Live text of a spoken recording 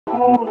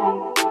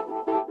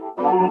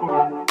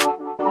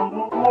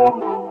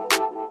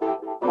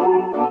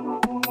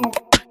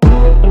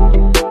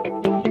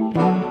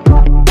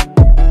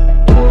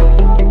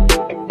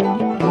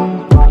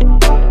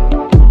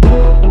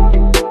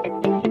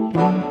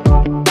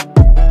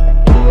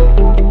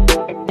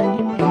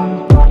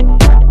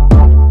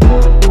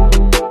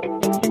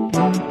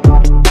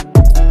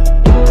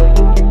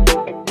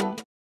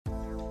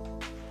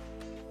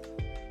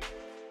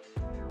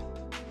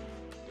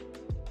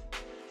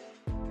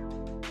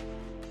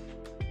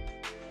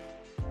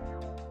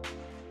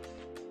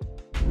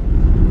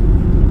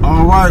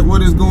Alright,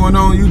 what is going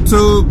on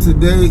YouTube?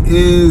 Today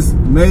is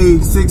May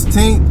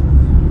 16th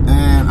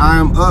and I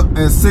am up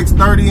at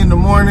 6:30 in the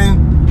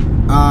morning.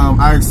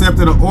 I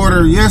accepted an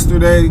order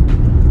yesterday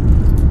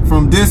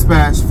from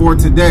dispatch for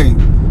today.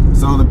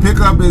 So the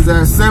pickup is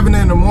at 7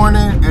 in the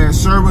morning at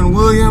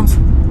Sherwin-Williams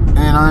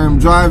and I am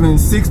driving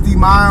 60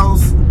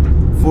 miles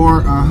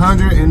for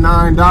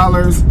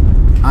 $109.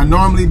 I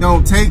normally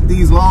don't take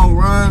these long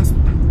runs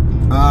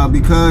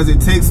because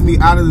it takes me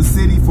out of the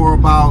city for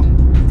about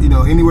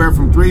anywhere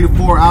from 3 to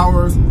 4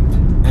 hours,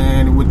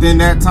 and within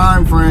that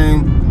time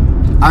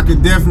frame I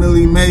could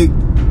definitely make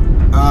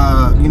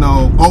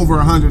over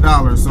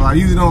 $100. So I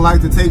usually don't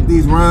like to take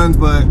these runs,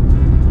 but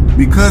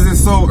because it's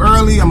so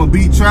early, I'm gonna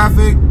beat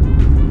traffic.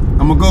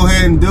 I'm gonna go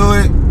ahead and do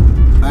it,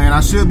 and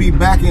I should be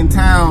back in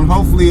town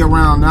hopefully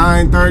around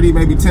 9:30,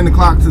 maybe 10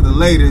 o'clock to the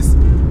latest,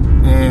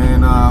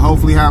 and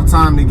hopefully have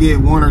time to get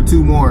 1 or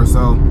 2 more.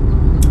 So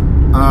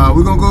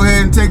we're gonna go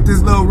ahead and take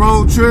this little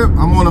road trip.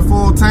 I'm on a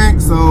full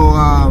tank, so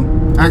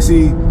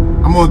actually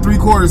I'm on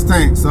 3/4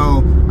 tank,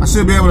 so I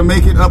should be able to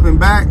make it up and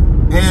back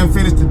and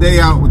finish the day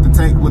out with the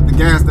tank, with the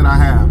gas that I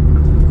have.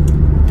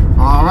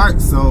 All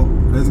right, so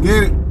let's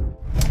get it.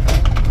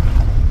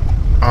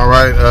 All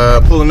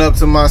right, pulling up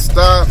to my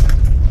stop,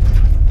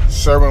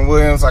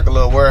 Sherwin-Williams, like a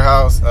little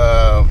warehouse.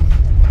 I'm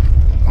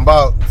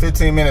about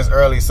 15 minutes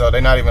early, so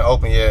they're not even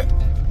open yet,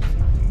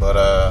 but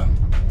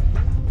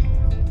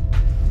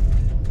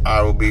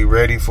I will be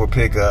ready for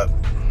pickup.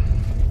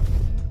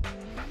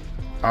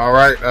 All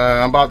right,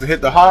 I'm about to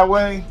hit the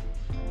highway.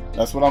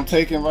 That's what I'm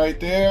taking right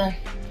there.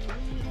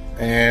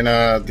 And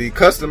the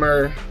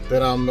customer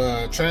that I'm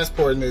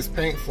transporting this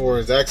paint for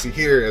is actually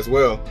here as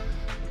well.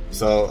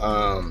 So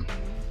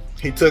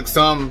he took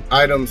some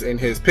items in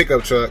his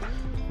pickup truck,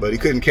 but he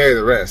couldn't carry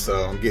the rest.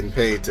 So I'm getting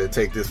paid to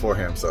take this for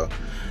him. So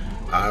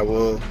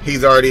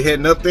he's already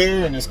heading up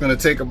there, and it's gonna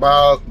take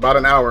about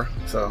an hour.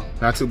 So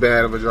not too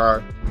bad of a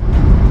drive.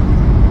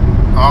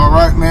 All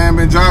right, man,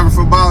 been driving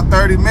for about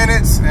 30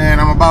 minutes and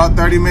I'm about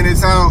 30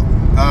 minutes out.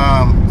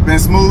 It's been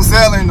smooth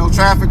sailing, no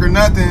traffic or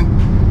nothing.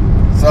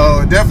 So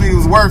it definitely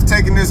was worth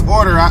taking this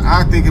order.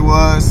 I think it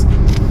was.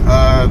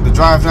 The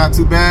drive's not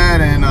too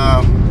bad and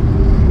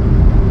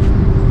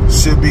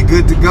should be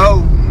good to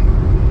go.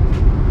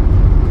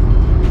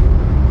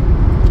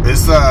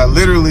 It's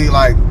literally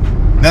like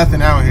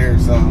nothing out here,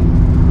 so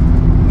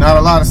not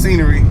a lot of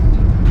scenery.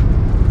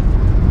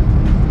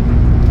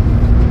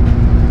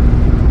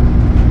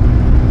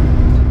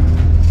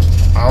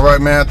 All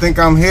right, man, I think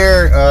I'm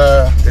here.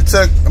 It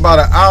took about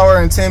an hour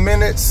and 10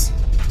 minutes,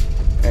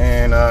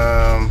 and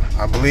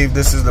I believe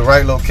this is the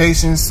right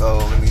location. So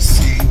let me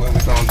see where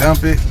we're gonna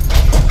dump it.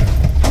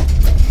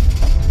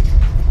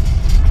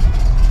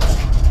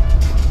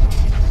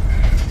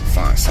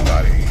 Find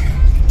somebody.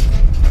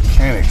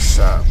 Mechanic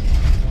shop.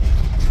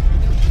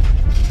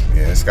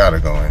 Yeah, it's gotta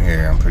go in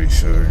here, I'm pretty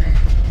sure.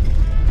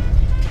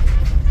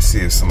 Let's see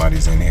if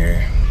somebody's in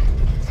here.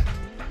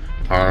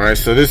 All right,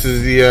 so this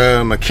is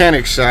the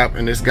mechanic shop,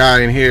 and this guy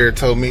in here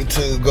told me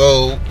to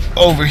go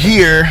over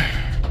here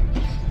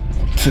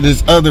to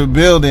this other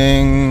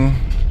building.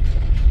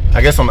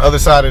 I guess on the other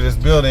side of this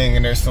building,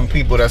 and there's some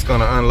people that's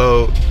gonna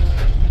unload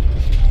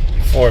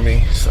for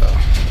me, so.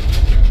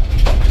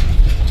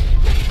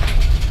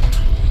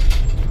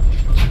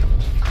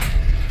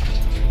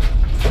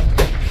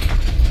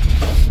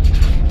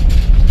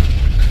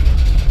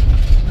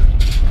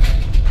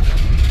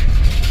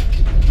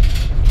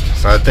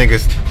 So I think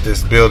it's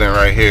this building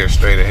right here,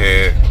 straight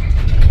ahead.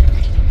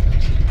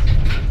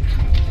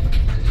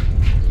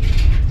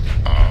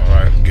 All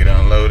right, get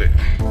unloaded.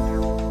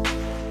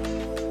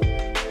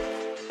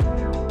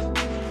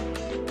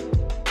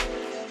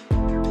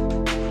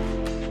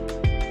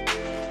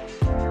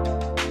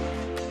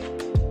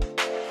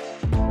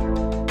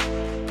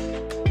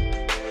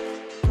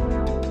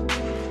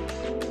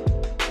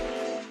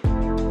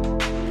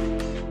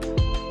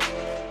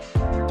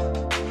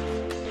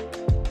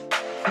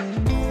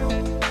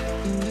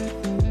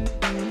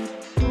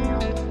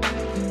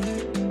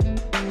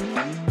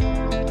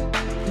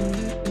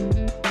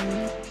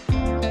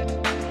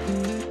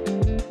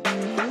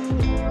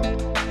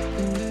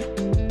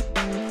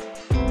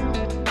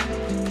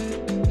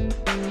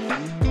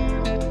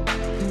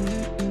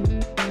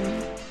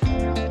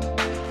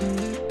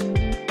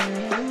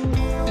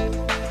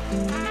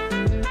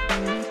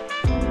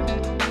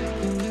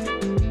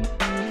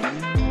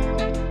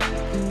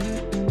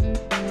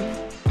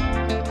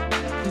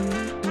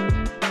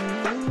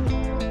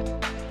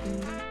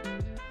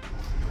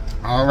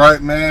 All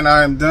right, man,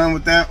 I am done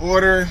with that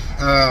order.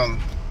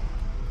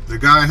 The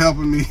guy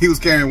helping me, he was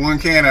carrying 1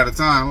 can at a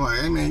time. I'm like,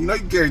 hey man, you know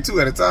you can carry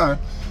 2 at a time.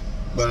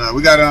 But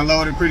we got it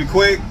unloaded pretty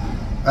quick.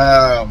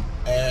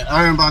 And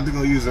I am about to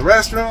go use the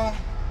restroom,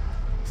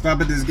 stop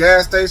at this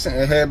gas station,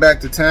 and head back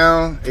to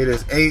town. It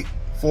is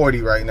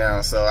 8:40 right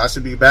now, so I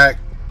should be back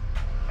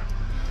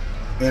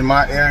in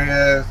my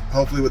area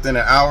hopefully within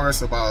an hour,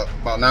 so about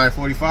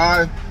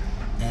 9:45.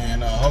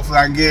 And hopefully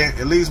I can get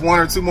at least 1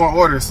 or 2 more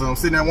orders. So I'm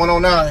sitting at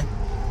 109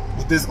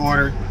 with this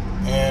order,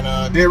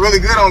 and did really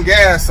good on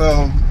gas,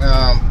 so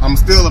I'm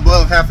still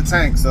above half a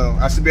tank, so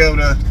I should be able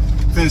to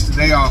finish the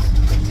day off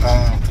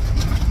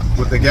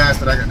with the gas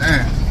that I got.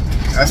 Man,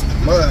 that's the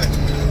mud.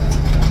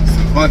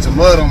 It's a bunch of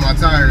mud on my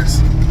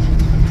tires.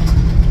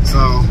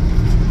 So,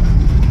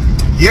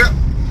 yep.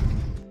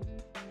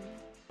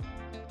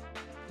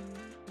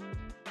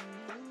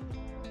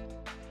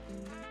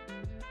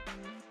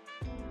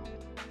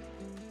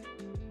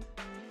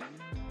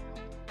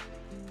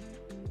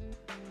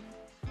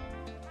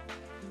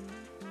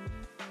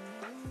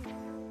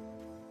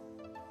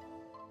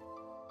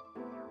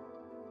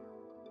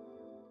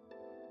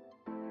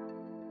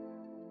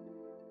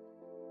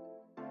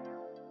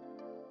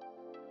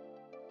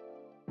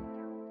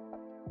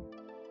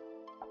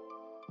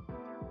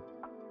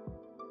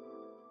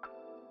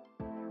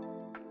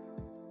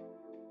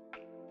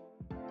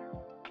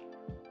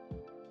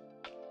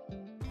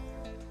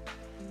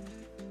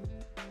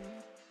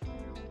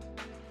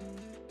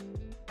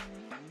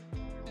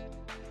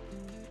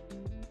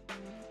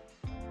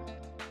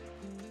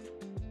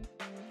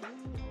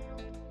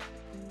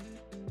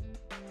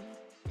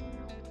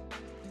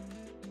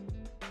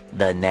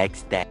 The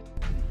next day.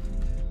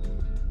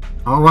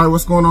 All right,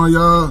 what's going on,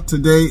 y'all?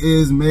 Today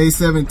is May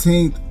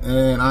 17th,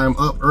 and I'm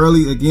up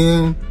early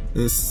again.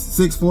 It's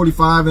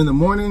 6:45 in the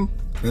morning,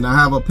 and I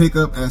have a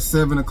pickup at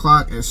 7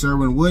 o'clock at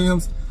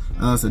Sherwin-Williams.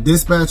 It's a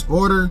dispatch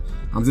order.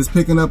 I'm just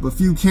picking up a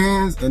few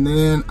cans, and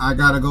then I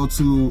gotta go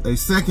to a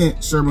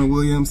second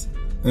Sherwin-Williams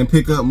and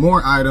pick up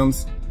more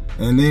items,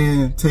 and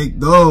then take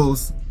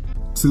those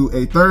to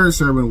a third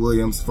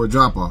Sherwin-Williams for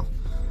drop-off.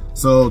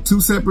 So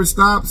 2 separate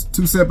stops,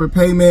 2 separate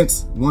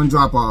payments, 1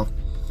 drop-off.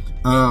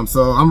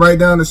 So I'm right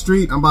down the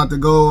street. I'm about to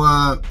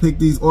go pick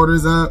these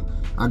orders up.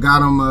 I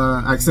got them,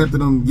 I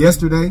accepted them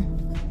yesterday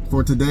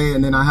for today,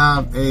 and then I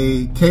have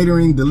a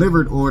catering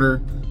delivered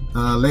order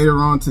later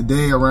on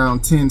today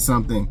around 10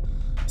 something.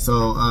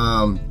 So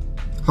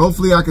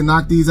hopefully I can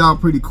knock these out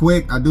pretty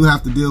quick. I do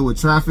have to deal with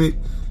traffic,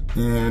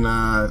 and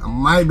I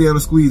might be able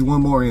to squeeze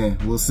 1 more in.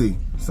 We'll see.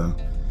 So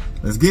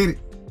let's get it.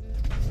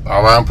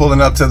 All right, I'm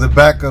pulling up to the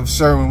back of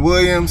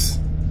Sherwin-Williams,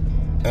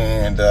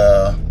 and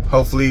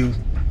hopefully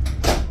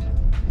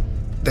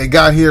they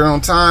got here on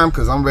time,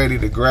 because I'm ready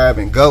to grab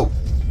and go.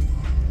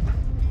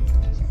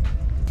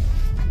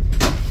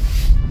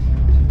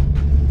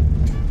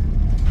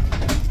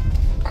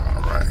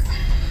 All right,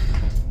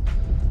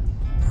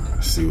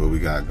 let's see what we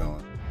got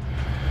going.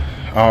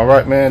 All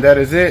right, man, that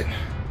is it.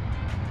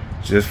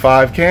 Just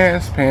 5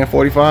 cans, paying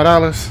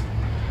 $45.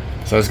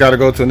 So I just got to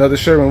go to another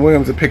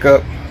Sherwin-Williams to pick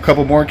up a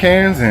couple more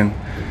cans and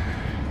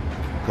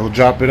go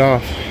drop it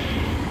off.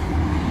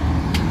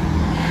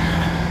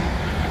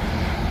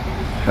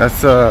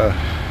 That's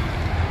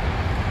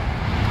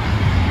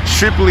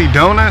Shipley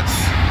Donuts.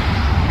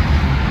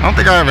 I don't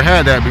think I ever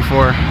had that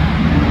before.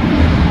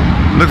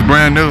 Looks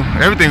brand new.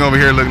 Everything over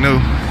here look new.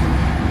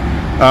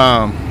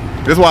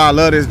 This is why I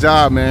love this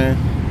job, man.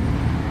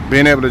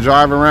 Being able to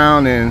drive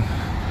around and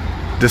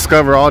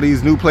discover all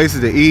these new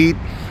places to eat.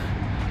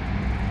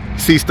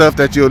 See stuff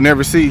that you'll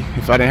never see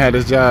if I didn't have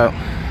this job.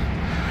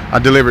 I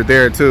delivered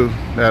there too,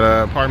 that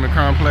apartment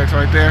complex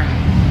right there.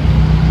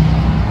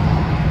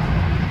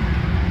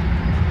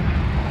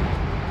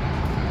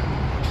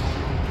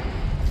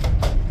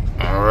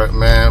 All right,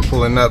 man,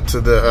 pulling up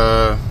to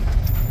the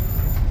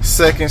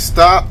second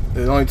stop.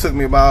 It only took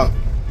me about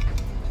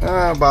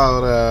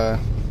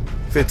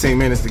 15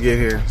 minutes to get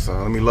here. So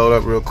let me load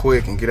up real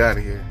quick and get out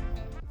of here.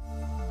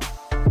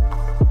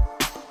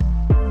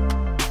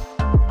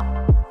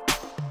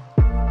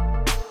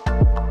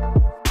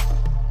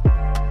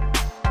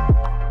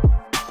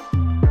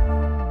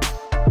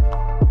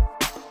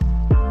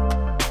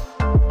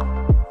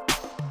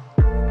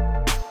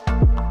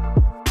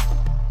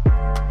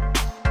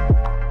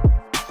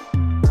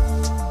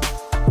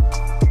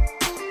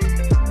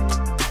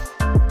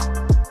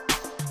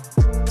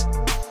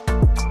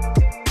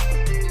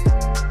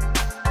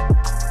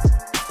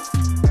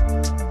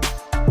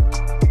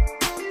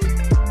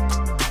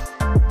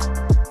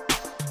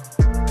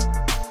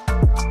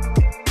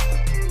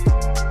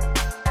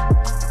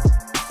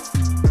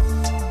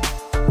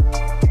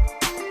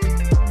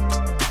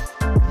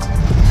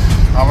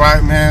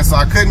 Alright, man, so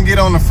I couldn't get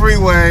on the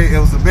freeway. It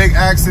was a big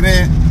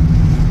accident.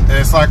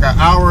 It's like an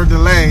hour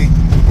delay.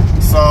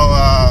 So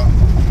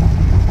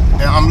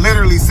I'm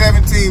literally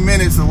 17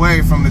 minutes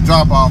away from the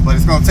drop off, but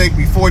it's gonna take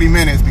me 40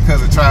 minutes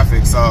because of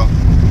traffic. So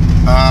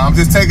I'm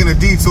just taking a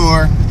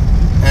detour,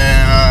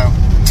 and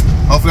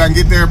hopefully I can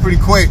get there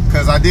pretty quick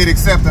because I did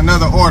accept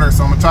another order,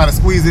 so I'm gonna try to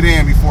squeeze it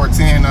in before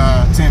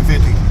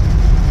 10:50.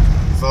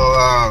 So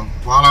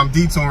while I'm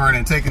detouring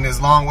and taking this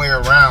long way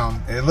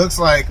around, it looks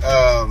like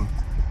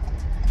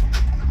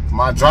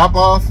my drop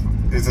off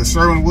is a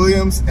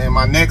Sherwin-Williams and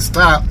my next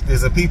stop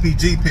is a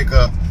PPG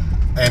pickup,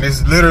 and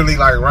it's literally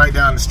like right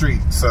down the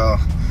street. So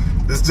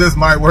this just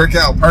might work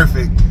out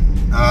perfect.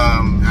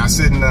 I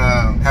shouldn't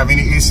have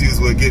any issues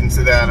with getting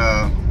to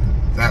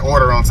that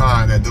order on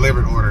time, that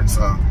delivered order.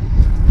 So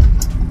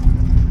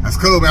that's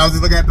cool, man. I was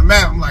just looking at the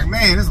map. I'm like,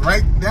 man, it's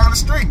right down the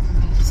street.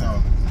 So,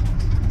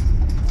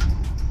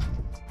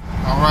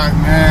 all right,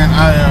 man.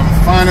 I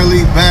am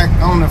finally back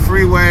on the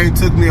freeway. It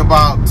took me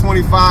about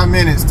 25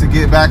 minutes to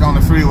get back on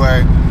the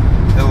freeway.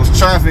 There was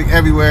traffic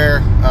everywhere.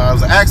 It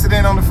was an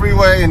accident on the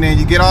freeway, and then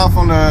you get off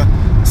on the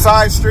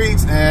side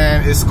streets,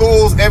 and it's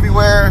schools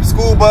everywhere.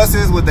 School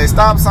buses with their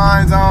stop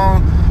signs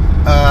on.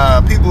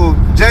 People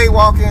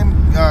jaywalking.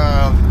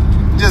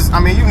 I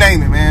mean, you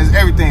name it, man. It's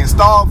everything.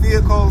 Stalled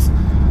vehicles.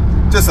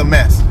 Just a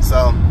mess.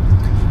 So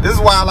this is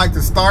why I like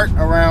to start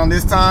around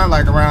this time,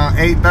 like around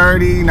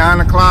 8:30, 9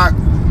 o'clock,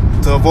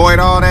 to avoid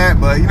all that.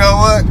 But you know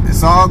what?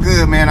 It's all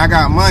good, man. I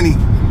got money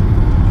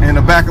in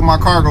the back of my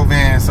cargo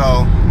van,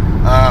 so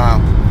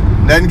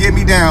doesn't get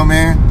me down,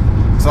 man.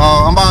 So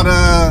I'm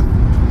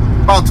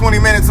about 20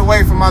 minutes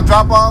away from my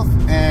drop off,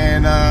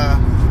 and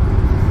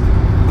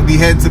we'll be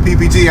heading to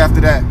PPG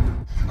after that.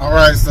 All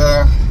right,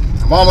 so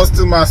I'm almost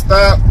to my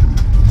stop.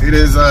 It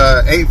is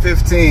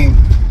 8:15,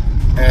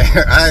 and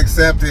I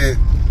accepted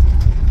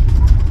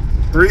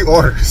 3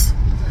 orders.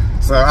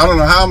 So I don't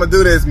know how I'm gonna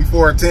do this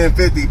before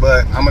 10:50,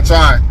 but I'm gonna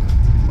try.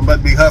 I'm about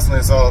to be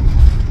hustling, so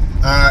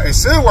it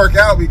should work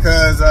out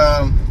because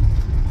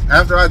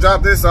after I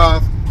drop this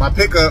off, my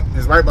pickup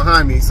is right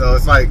behind me, so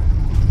it's like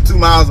 2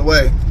 miles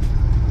away.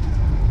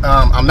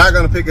 I'm not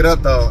gonna pick it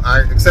up though. I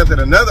accepted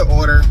another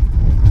order,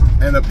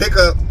 and the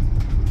pickup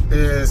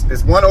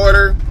is one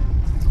order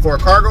for a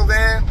cargo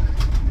van.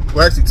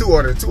 Well, actually 2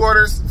 orders. 2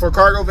 orders for a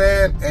cargo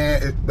van,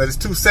 but it's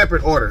 2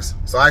 separate orders.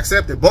 So I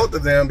accepted both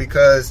of them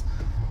because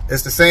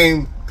it's the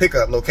same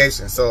pickup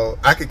location. So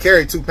I could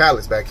carry 2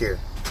 pallets back here.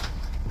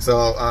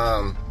 So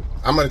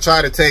I'm gonna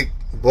try to take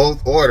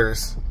both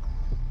orders,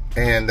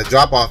 and the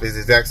drop off is the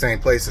exact same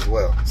place as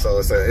well. So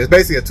it's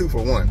basically a 2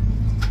 for 1.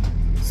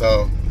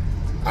 So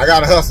I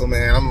gotta hustle,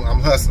 man. I'm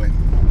hustling.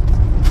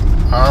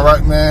 All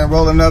right, man.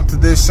 Rolling up to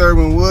this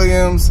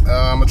Sherwin-Williams.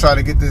 I'm gonna try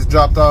to get this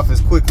dropped off as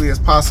quickly as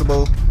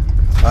possible.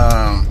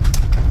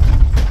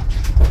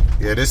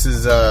 Yeah, this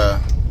is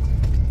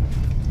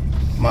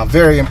my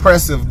very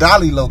impressive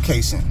dolly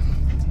location.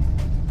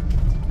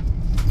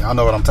 Y'all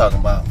know what I'm talking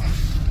about.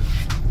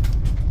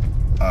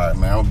 All right,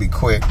 man. I'm gonna be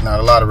quick. Not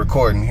a lot of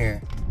recording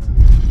here.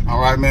 All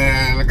right,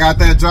 man. I got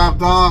that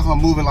dropped off. I'm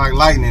moving like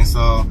lightning,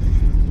 so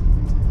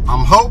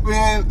I'm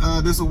hoping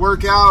this will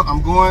work out.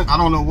 I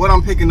don't know what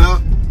I'm picking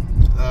up,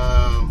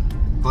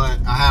 but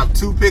I have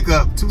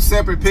 2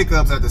 separate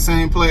pickups at the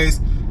same place,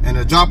 and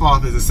the drop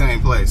off is the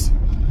same place.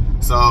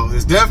 So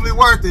it's definitely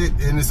worth it,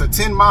 and it's a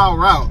 10-mile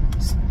route.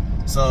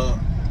 So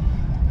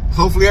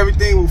hopefully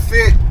everything will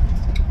fit.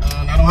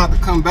 I don't have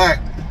to come back,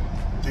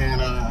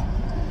 and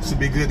should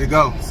be good to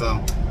go. So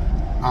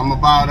I'm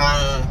about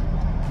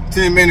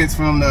 10 minutes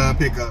from the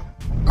pickup.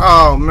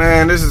 Oh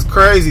man, this is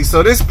crazy.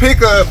 So this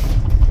pickup,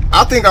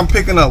 I think I'm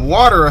picking up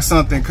water or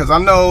something, because I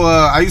know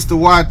I used to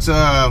watch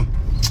what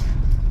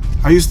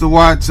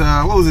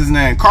was his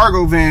name,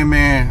 Cargo Van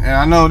Man, and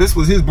I know this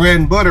was his bread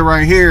and butter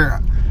right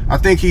here. I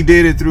think he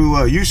did it through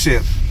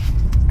UShip,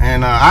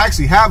 and I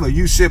actually have a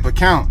UShip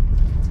account,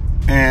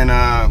 and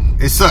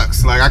it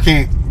sucks. Like I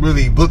can't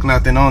really book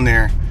nothing on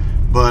there,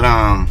 but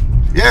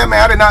yeah,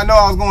 man, I did not know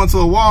I was going to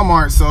a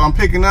Walmart, so I'm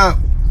picking up.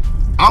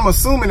 I'm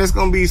assuming it's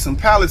gonna be some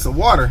pallets of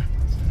water,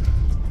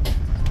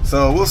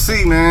 so we'll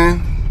see,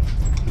 man.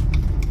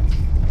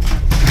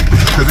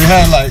 Because they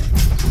had like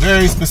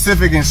very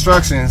specific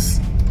instructions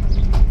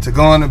to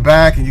go in the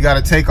back, and you got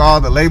to take all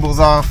the labels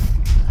off.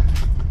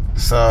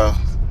 So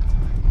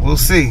we'll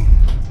see.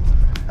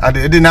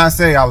 It did not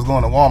say I was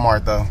going to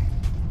Walmart though.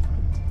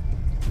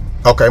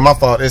 Okay, my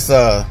fault. It's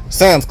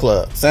Sam's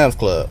Club.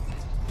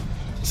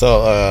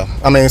 So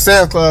I mean,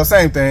 Sam's Club,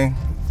 same thing.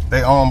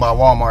 They owned by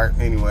Walmart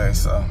anyway.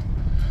 So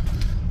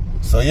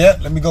yeah,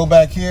 let me go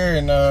back here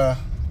and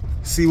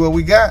see what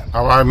we got.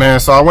 All right, man.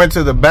 So I went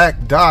to the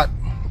back dock,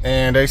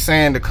 and they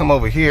saying to come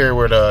over here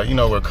where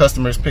where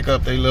customers pick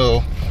up their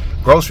little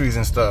groceries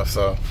and stuff.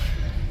 So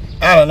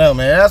I don't know,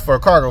 man. That's for a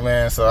cargo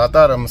van, so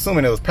I'm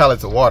assuming it was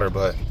pallets of water,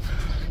 but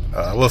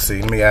we'll see.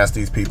 Let me ask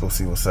these people,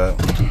 see what's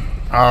up.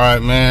 All right,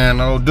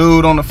 man. Old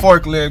dude on the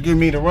forklift give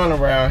me the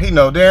runaround. He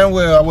know damn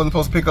well I wasn't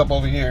supposed to pick up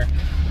over here.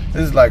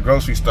 This is like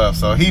grocery stuff,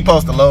 so he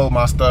supposed to load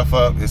my stuff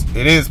up.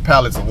 It is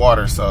pallets of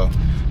water, so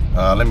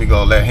let me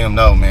go let him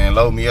know, man.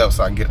 Load me up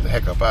so I can get the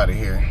heck up out of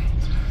here.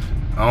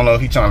 I don't know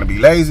if he's trying to be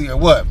lazy or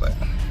what, but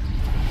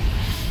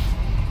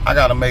I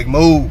gotta make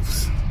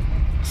moves.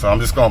 So I'm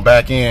just gonna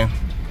back in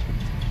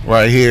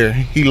right here.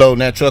 He loading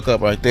that truck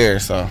up right there,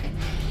 so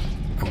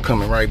I'm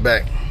coming right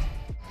back.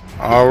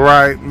 All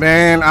right,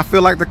 man. I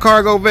feel like the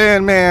cargo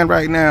van man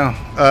right now.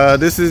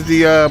 This is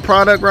the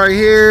product right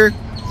here.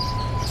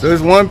 So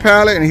there's one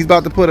pallet, and he's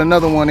about to put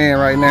another one in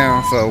right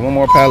now. So one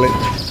more pallet.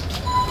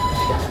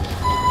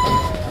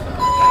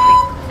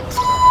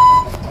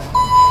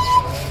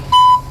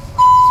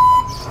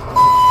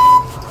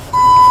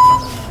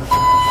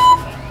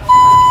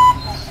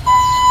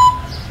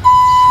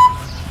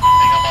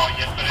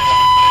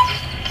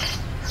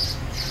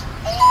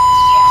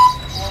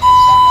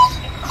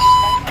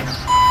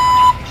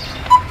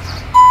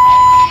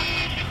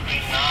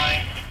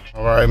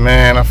 All right,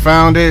 man, I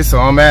found it. So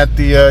I'm at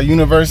the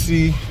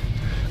University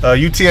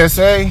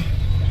UTSA,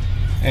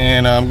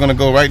 and I'm gonna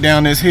go right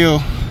down this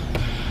hill,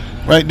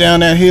 right down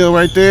that hill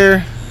right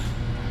there,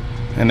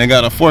 and they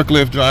got a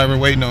forklift driver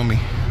waiting on me.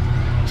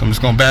 So I'm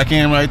just gonna back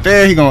in right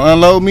there. He's gonna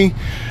unload me,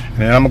 and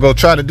then I'm gonna go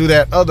try to do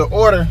that other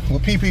order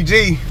with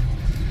PPG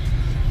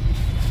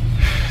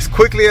as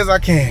quickly as I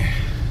can.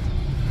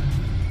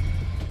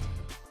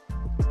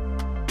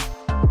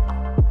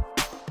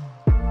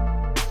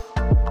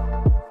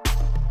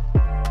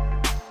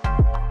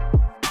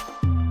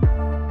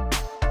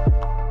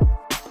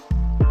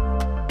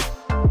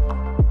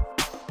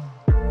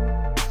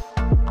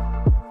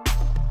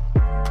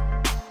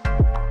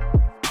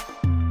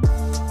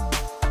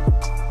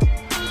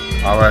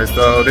 All right,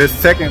 so this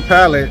second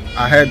pallet,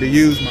 I had to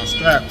use my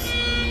straps.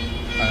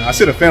 I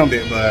should have filmed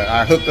it, but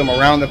I hooked them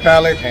around the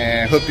pallet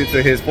and hooked it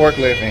to his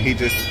forklift, and he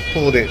just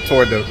pulled it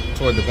toward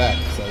the back,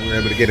 so we were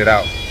able to get it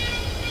out.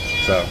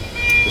 So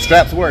the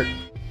straps work.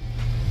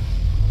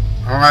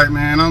 All right,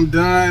 man, I'm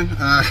done.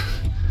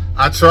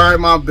 I tried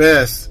my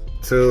best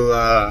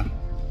to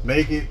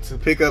make it to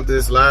pick up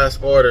this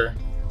last order.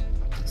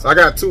 So I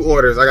got 2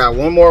 orders. I got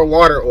one more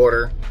water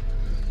order,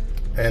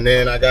 and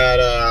then I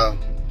got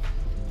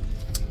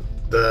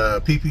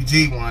the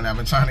PPG one I've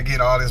been trying to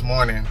get all this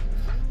morning.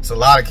 It's a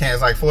lot of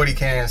cans, like 40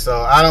 cans, so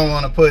I don't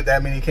want to put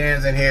that many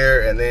cans in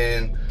here and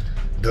then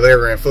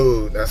delivering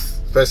food. That's,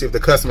 especially if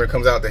the customer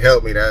comes out to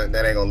help me, that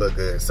ain't gonna look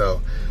good.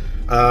 So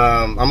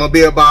I'm gonna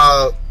be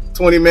about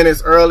 20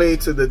 minutes early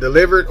to the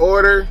delivered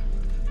order.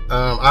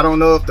 I don't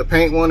know if the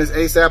paint one is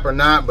ASAP or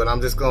not, but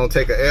I'm just gonna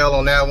take an L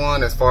on that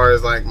one as far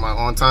as like my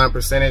on-time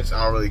percentage.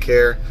 I don't really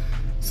care.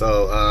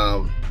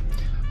 So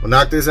we'll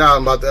knock this out.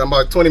 I'm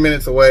about 20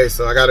 minutes away,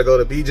 so I gotta go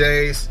to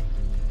BJ's,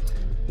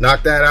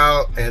 knock that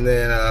out, and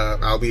then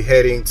I'll be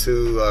heading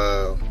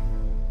to,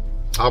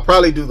 I'll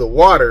probably do the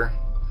water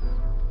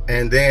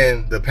and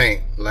then the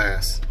paint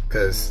last,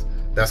 because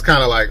that's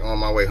kind of like on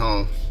my way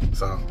home.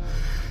 So,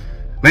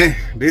 man,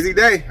 busy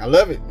day. I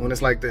love it when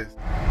it's like this.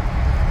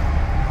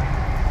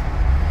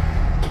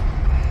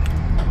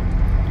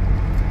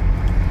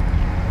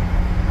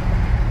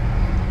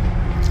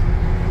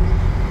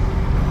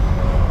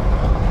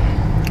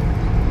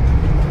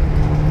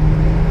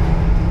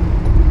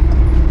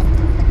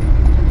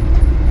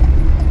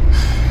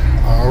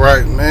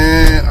 Right,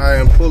 man, I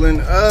am pulling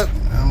up.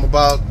 I'm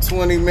about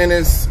 20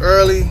 minutes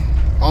early,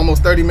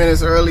 almost 30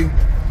 minutes early.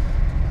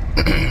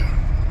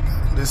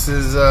 This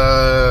is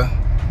the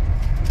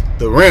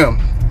Rim,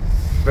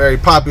 very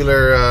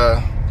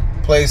popular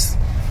place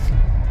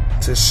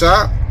to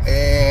shop,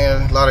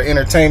 and a lot of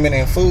entertainment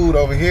and food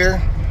over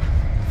here.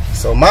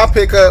 So my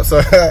pickup,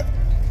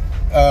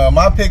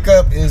 my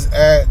pickup is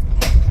at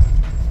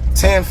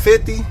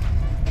 10:50,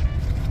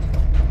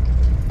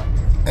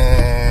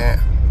 and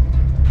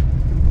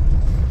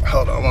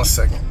hold on one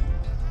second.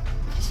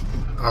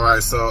 All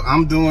right, so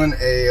I'm doing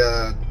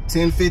a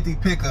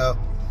 10:50 pickup.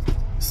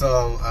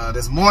 So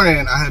this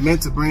morning I had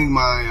meant to bring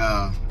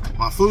my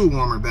my food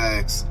warmer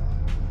bags,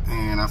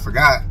 and I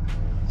forgot.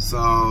 So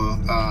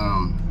I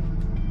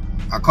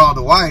called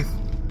the wife,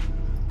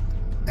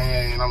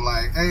 and I'm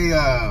like, hey,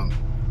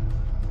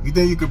 you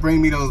think you could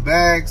bring me those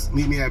bags?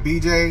 Meet me at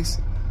BJ's.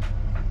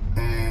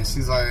 And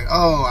she's like,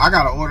 oh, I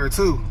got an order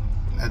too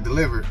that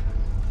delivered.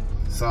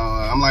 So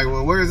I'm like,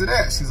 well, where is it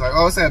at? She's like,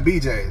 oh, it's at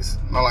BJ's.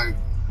 And I'm like,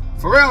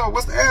 for real?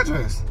 What's the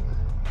address?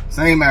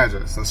 Same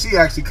address. So she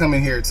actually come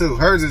in here too.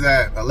 Hers is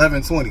at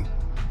 1120.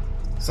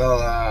 So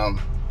I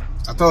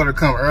told her to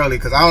come early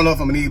because I don't know if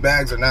I'm gonna need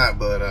bags or not,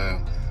 but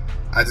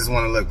I just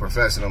want to look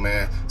professional,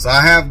 man. So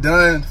I have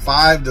done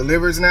 5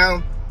 delivers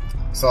now.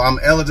 So I'm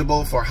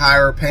eligible for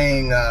higher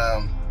paying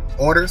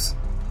orders.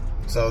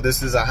 So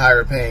this is a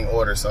higher paying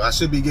order. So I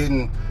should be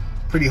getting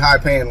pretty high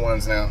paying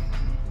ones now.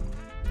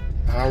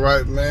 All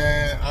right,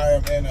 man, I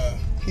am in a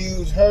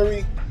huge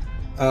hurry.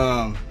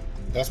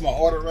 That's my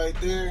order right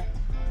there.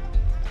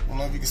 I don't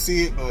know if you can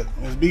see it, but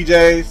it's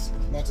BJ's,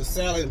 a bunch of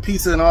salad and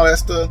pizza and all that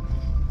stuff.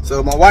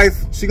 So my wife,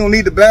 she gonna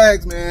need the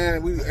bags,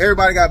 man.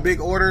 Everybody got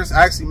big orders.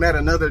 I actually met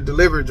another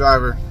delivery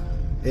driver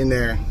in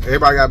there.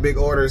 Everybody got big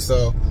orders,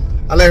 so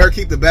I let her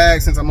keep the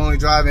bags since I'm only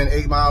driving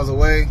 8 miles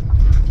away.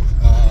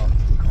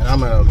 And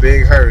I'm in a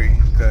big hurry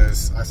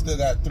because I still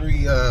got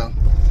 3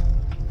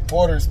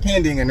 orders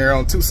pending, and they're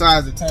on 2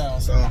 sides of town.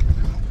 So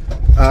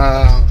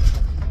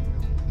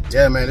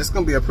yeah, man, it's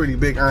gonna be a pretty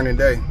big earning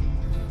day.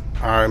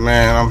 All right,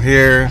 man, I'm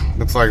here.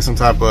 Looks like some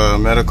type of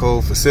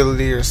medical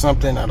facility or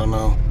something. I don't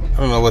know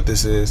what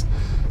this is.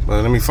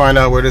 But let me find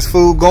out where this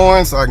food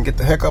going so I can get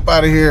the heck up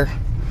out of here.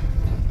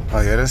 Oh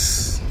yeah,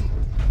 this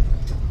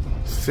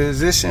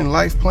physician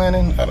life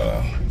planning. I don't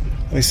know.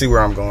 Let me see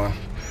where I'm going.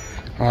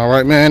 All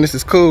right, man, this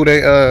is cool.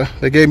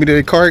 They gave me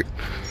their cart,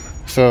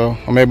 so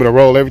I'm able to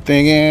roll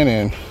everything in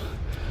and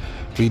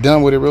be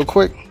done with it real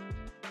quick.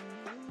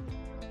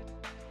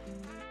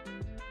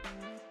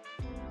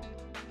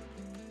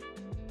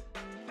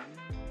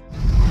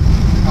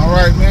 All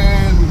right,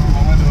 man.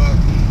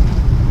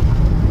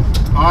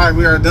 All right,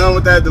 we are done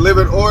with that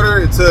delivered order.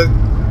 It took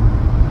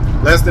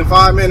less than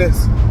 5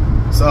 minutes.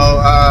 So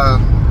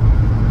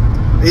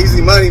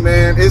easy money,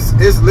 man. It's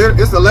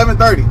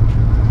 11:30,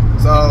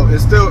 so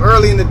it's still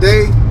early in the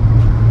day.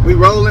 We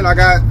rolling. I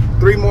got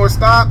 3 more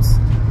stops,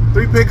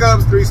 3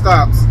 pickups, 3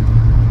 stops.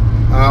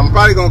 I'm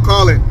probably gonna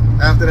call it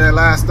after that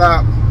last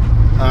stop.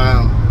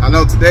 I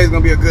know today's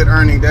gonna be a good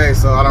earning day,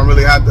 so I don't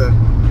really have to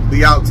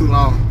be out too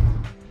long.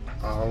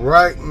 All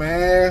right,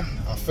 man.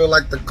 I feel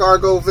like the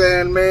cargo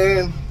van,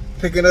 man,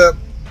 picking up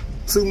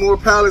 2 more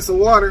pallets of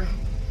water.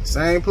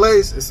 Same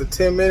place. It's a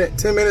 10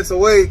 minutes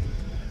away.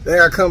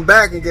 Then I come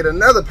back and get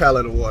another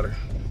pallet of water.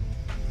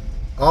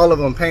 All of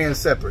them paying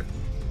separate.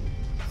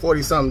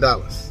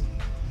 $40-something.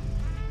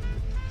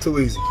 Too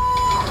easy.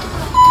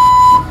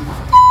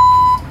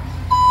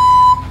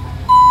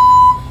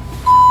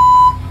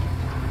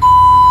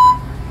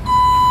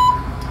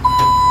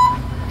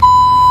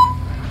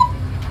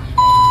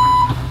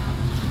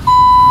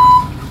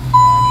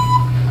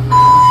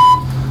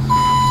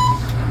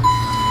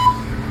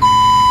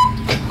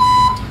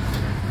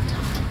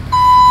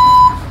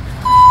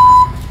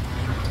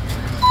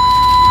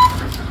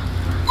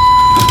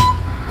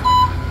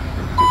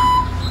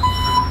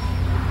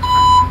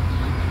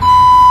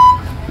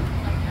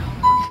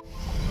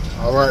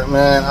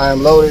 Man, I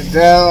am loaded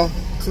down.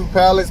 2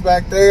 pallets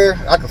back there.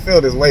 I can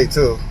feel this weight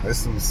too. It's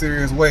some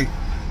serious weight.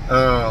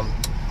 Yeah,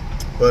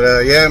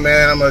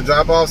 man, I'm gonna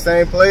drop off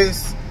same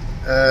place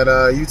at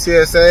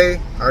UTSA.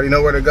 I already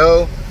know where to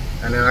go,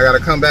 and then I gotta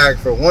come back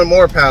for 1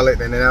 more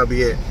pallet, and then that'll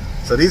be it.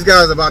 So these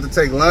guys are about to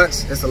take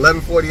lunch. It's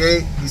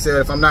 11:48. He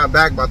said if I'm not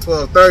back by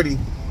 12:30,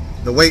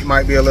 the wait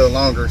might be a little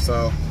longer.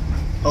 So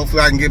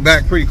hopefully I can get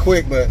back pretty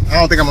quick, but I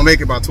don't think I'm gonna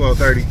make it by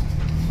 12:30.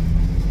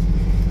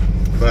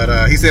 But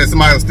he said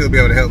somebody will still be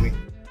able to help me.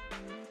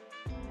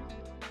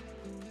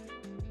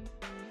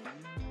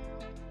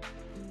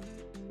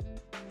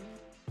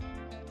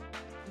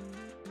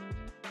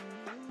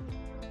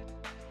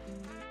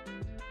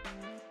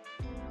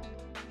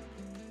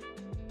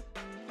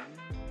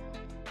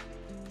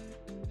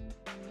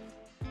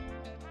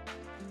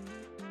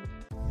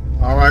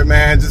 All right,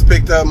 man, just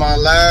picked up my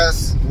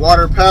last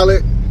water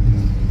pallet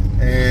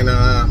and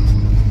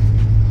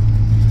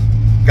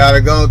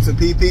gotta go to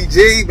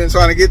PPG. Been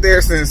trying to get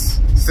there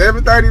since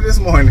 7:30 this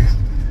morning.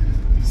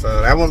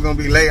 So that one's gonna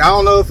be late. I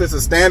don't know if it's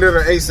a standard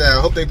or ASAP. I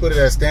hope they put it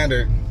as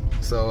standard,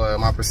 so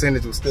my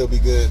percentage will still be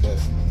good. But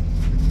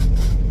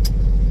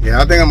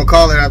yeah, I think I'm gonna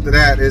call it after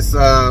that. It's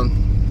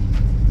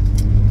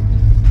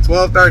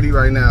 12:30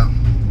 right now,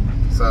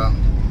 so I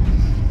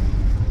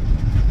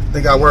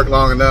think I worked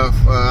long enough.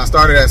 I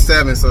started at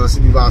 7, so it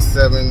should be about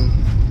 7,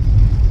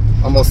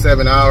 almost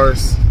 7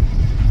 hours.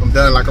 I'm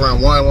done like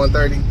around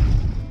 1:30.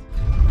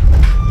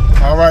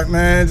 All right,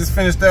 man, just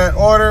finished that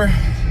order.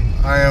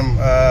 I am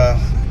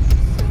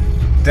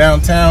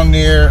downtown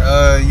near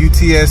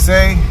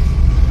UTSA.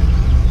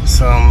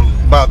 So I'm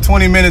about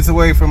 20 minutes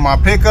away from my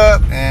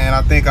pickup, and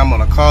I think I'm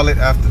gonna call it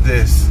after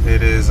this.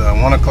 It is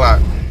 1 o'clock.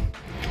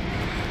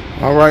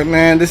 All right,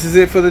 man, this is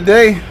it for the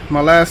day.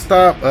 My last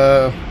stop,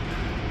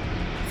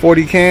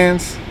 40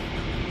 cans,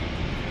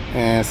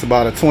 and it's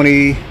about a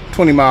 20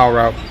 mile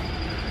route.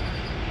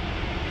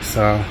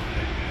 So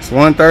it's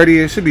 1:30,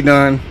 it should be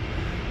done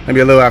maybe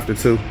a little after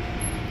 2.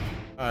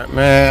 All right,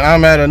 man,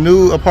 I'm at a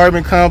new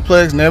apartment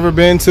complex, never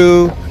been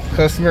to.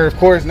 Customer, of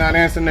course, not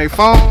answering their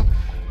phone.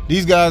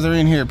 These guys are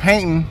in here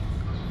painting.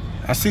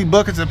 I see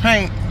buckets of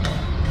paint,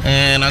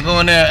 and I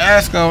go in there and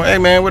ask them, hey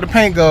man, where the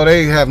paint go?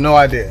 They have no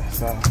idea.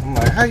 So I'm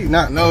like, how you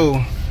not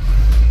know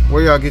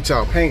where y'all get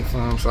y'all paint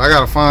from? So I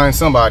gotta find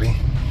somebody.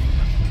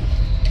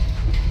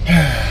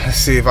 Let's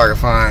see if I can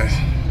find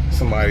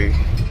somebody.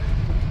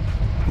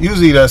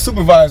 Usually the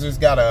supervisor's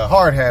got a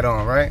hard hat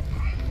on, right?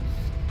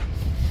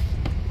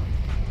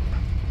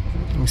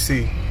 Let me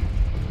see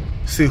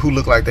who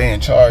look like they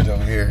in charge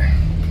over here.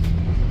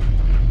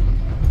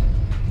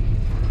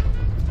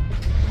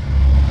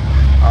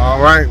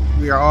 All right,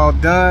 we are all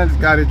done. Just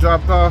got it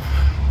dropped off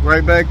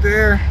right back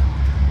there.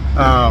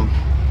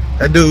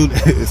 That dude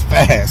is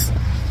fast.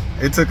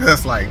 It took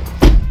us like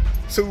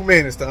 2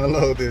 minutes to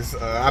unload this.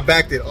 I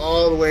backed it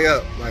all the way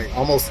up, like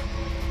almost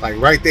like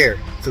right there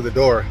to the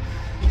door,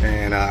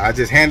 and I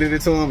just handed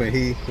it to him, and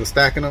he was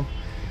stacking them,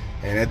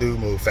 and that dude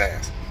moved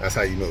fast. That's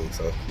how you move.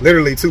 So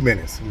literally 2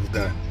 minutes, he was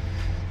done.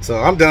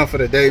 So I'm done for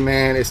the day,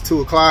 man. It's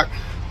 2 o'clock.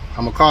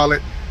 I'm gonna call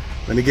it.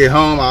 Let me get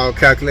home, I'll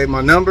calculate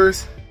my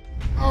numbers.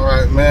 All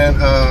right, man,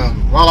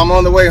 while I'm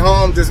on the way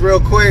home, just real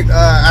quick,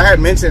 I had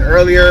mentioned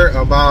earlier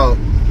about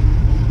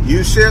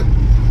UShip.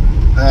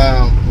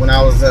 when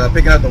I was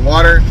picking up the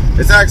water.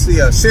 It's actually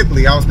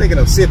Shipley. I was thinking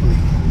of Shipley.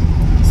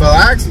 So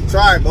I actually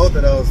tried both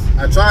of those.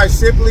 I tried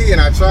Shipley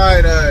and I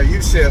tried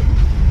U-Ship,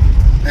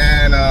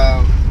 and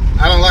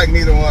I don't like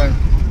neither one.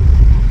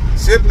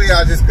 Shipley,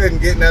 I just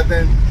couldn't get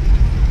nothing.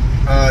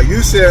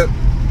 U-Ship,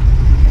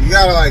 you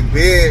gotta like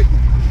bid.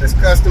 There's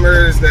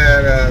customers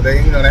that they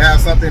have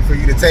something for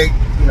you to take,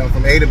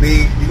 from A to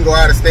B. You can go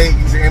out of state,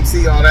 use your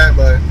MC, all that,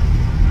 but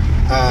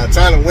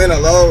trying to win a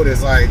load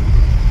is like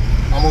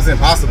almost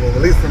impossible.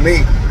 At least for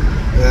me,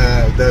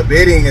 the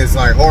bidding is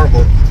like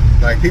horrible.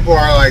 Like people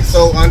are like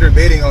so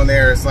underbidding on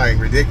there, it's like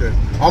ridiculous.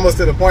 Almost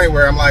to the point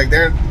where I'm like,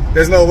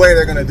 there's no way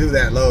they're gonna do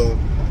that load,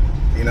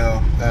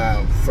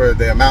 for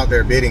the amount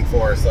they're bidding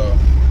for. So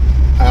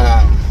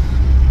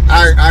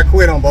I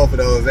quit on both of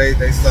those.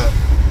 They suck.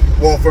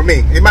 Well, for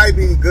me, it might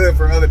be good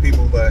for other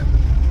people, but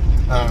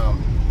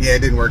yeah, it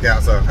didn't work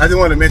out. So I just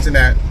wanted to mention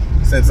that,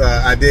 since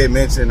I did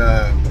mention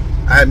I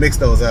had mixed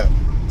those up.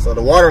 So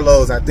the water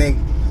loads, I think,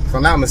 if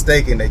I'm not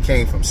mistaken, they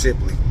came from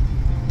Shipley,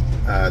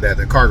 that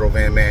the cargo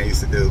van man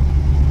used to do.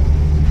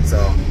 So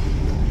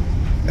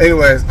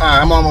anyways, all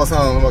right, I'm almost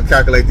home. I'm gonna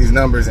calculate these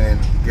numbers and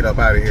get up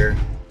out of here.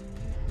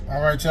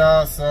 All right,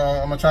 y'all, so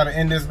I'm gonna try to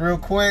end this real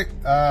quick.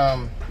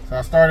 So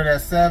I started at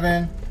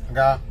 7,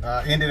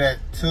 ended at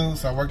 2,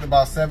 so I worked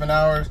about 7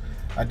 hours.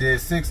 I did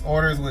 6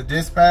 orders with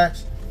dispatch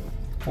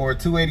for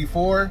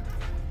 $284,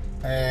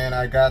 and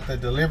I got the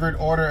delivered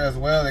order as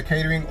well, the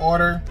catering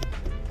order.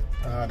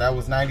 That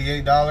was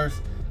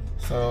 $98.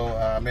 So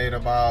I made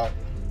about,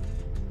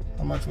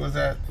 how much was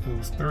that? It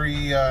was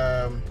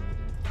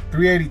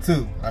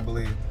 $382, I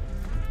believe.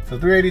 So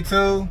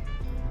 $382.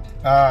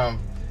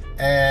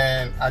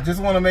 And I just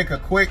want to make a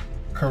quick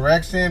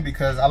correction,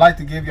 because I like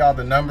to give y'all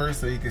the numbers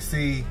so you can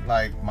see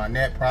like my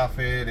net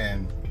profit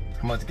and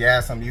how much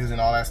gas I'm using,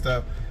 all that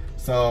stuff.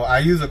 So I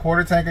used a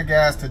quarter tank of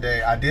gas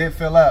today. I did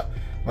fill up,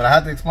 but I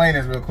have to explain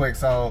this real quick.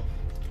 So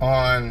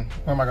on,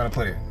 where am I gonna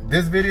put it?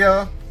 This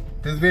video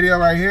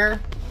right here,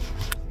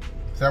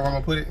 is that where I'm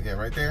gonna put it? Yeah,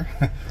 right there.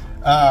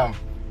 I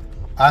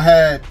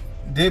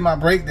did my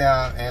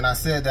breakdown, and I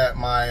said that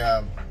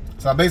my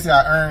so basically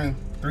I earned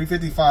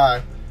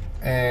 $355,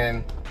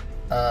 and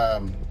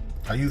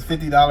I used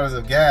 $50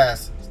 of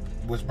gas,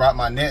 which brought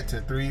my net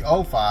to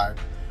 $305.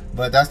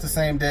 But that's the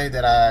same day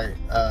that I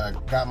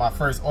got my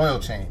first oil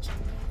change,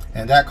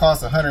 and that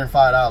cost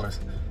 $105.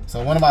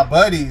 So one of my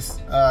buddies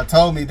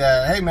told me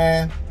that, hey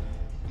man,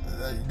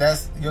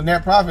 that's your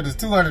net profit is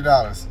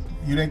 $200.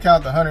 You didn't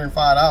count the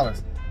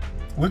 $105,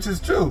 which is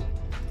true,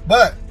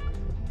 but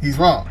he's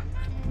wrong,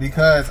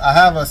 because I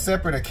have a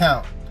separate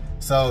account.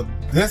 So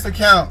this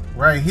account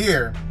right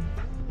here,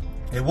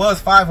 it was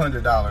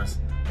 $500.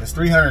 It's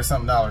 $300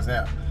 something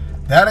now.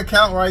 That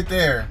account right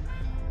there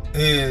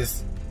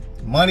is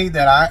money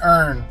that I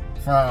earned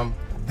from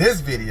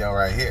this video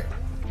right here.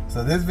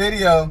 So this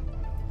video,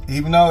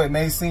 even though it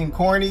may seem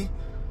corny,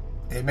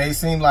 it may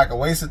seem like a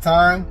waste of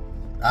time,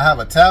 I have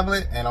a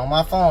tablet, and on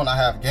my phone I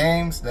have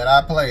games that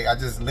I play. I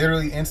just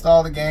literally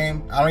install the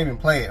game. I don't even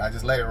play it. I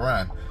just let it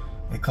run.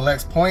 It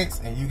collects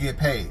points and you get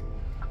paid.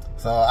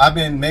 So I've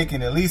been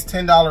making at least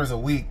 $10 a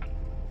week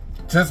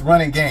just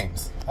running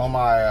games on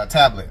my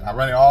tablet. I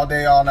run it all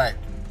day, all night.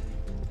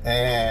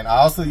 And I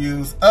also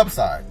use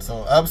Upside.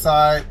 So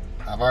Upside,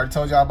 I've already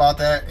told y'all about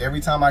that. Every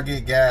time I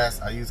get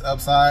gas, I use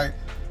Upside.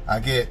 I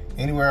get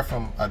anywhere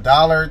from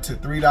 $1 to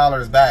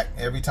 $3 back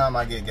every time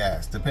I get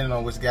gas, depending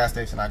on which gas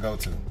station I go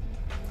to.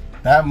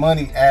 That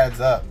money adds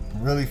up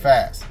really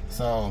fast.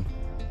 So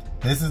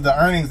this is the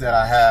earnings that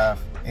I have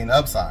in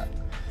Upside.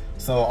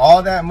 So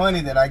all that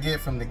money that I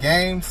get from the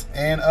games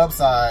and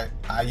Upside,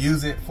 I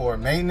use it for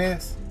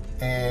maintenance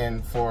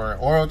and for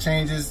oil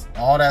changes,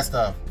 all that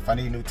stuff. If I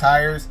need new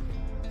tires,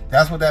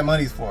 that's what that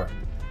money's for.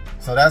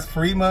 So that's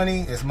free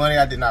money. It's money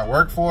I did not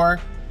work for.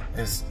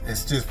 It's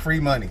just free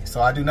money.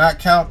 So I do not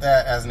count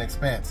that as an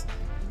expense.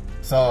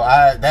 So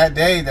that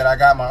day that I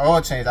got my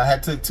oil change, I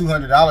had took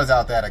 $200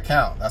 out that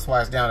account. That's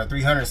why it's down to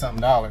 $300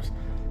 something.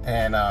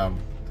 And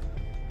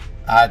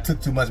I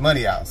took too much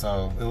money out.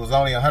 So it was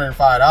only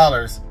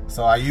 $105.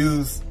 So I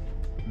used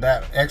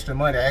that extra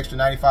money, that extra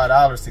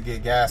 $95 to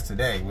get gas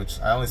today, which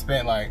I only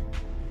spent like,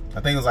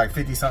 I think it was like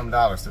 $50 something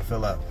to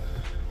fill up.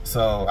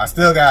 So I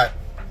still got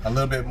a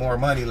little bit more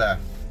money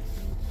left.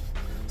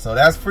 So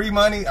that's free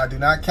money. I do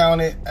not count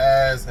it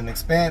as an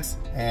expense,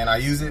 and I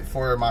use it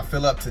for my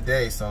fill up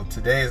today. So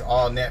today is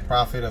all net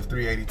profit of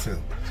 $382.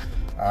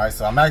 All right,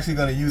 so I'm actually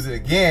going to use it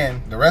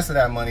again, the rest of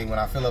that money, when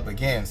I fill up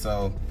again.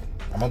 So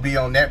I'm gonna be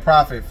on net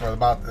profit for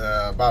about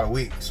a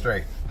week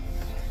straight.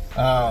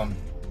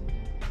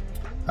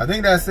 I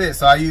think that's it.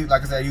 So I use,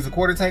 like I said, I use a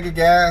quarter tank of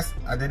gas.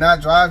 I did not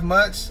drive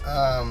much.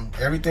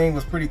 Everything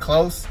was pretty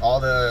close.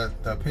 All the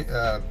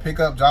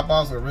pickup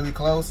drop-offs were really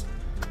close.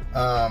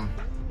 Yeah,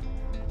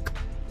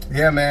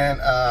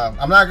 man.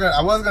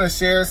 I was gonna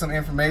share some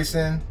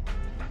information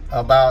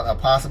about a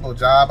possible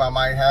job I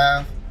might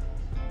have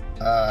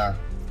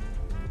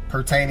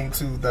pertaining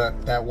to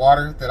that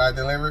water that I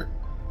delivered.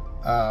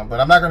 But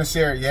I'm not gonna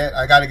share it yet.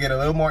 I got to get a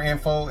little more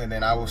info, and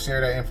then I will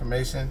share that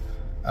information.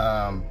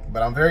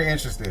 But I'm very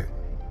interested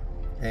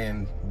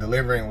in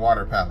delivering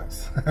water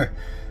pallets.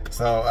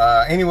 So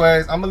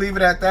anyways, I'm gonna leave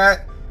it at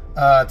that.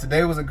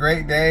 Today was a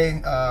great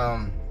day.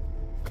 I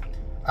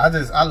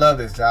love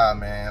this job,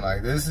 man.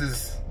 Like, this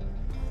is,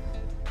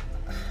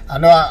 I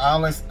know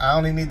I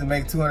only need to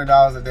make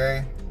 $200 a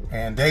day,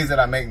 and days that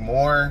I make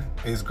more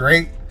is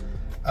great.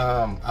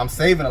 I'm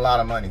saving a lot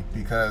of money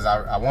because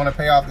I want to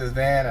pay off this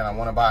van and I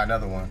want to buy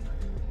another one.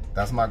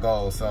 That's my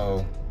goal.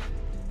 So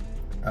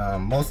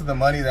most of the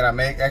money that I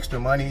make, extra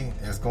money,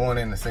 is going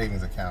in the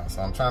savings account.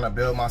 So I'm trying to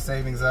build my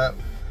savings up,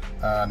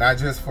 not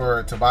just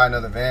to buy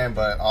another van,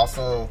 but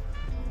also,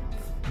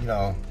 you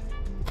know,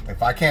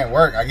 if I can't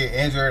work, I get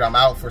injured, I'm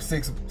out for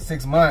six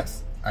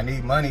months, I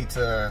need money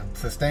to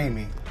sustain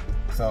me.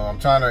 So I'm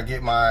trying to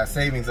get my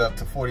savings up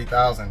to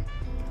 40,000.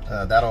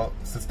 That'll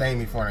sustain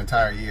me for an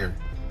entire year.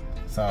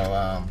 So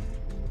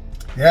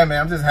yeah,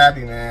 man, I'm just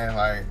happy, man.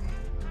 Like,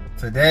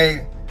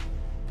 today,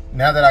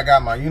 now that I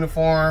got my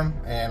uniform,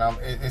 and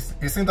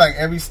it seems like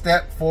every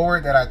step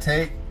forward that I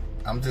take,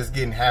 I'm just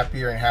getting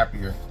happier and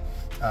happier.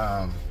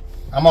 I'm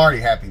already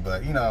happy,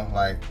 but you know,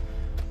 like,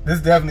 this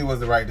definitely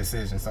was the right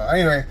decision. So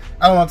anyway,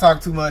 I don't want to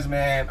talk too much,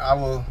 man. I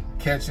will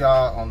catch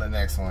y'all on the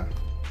next one.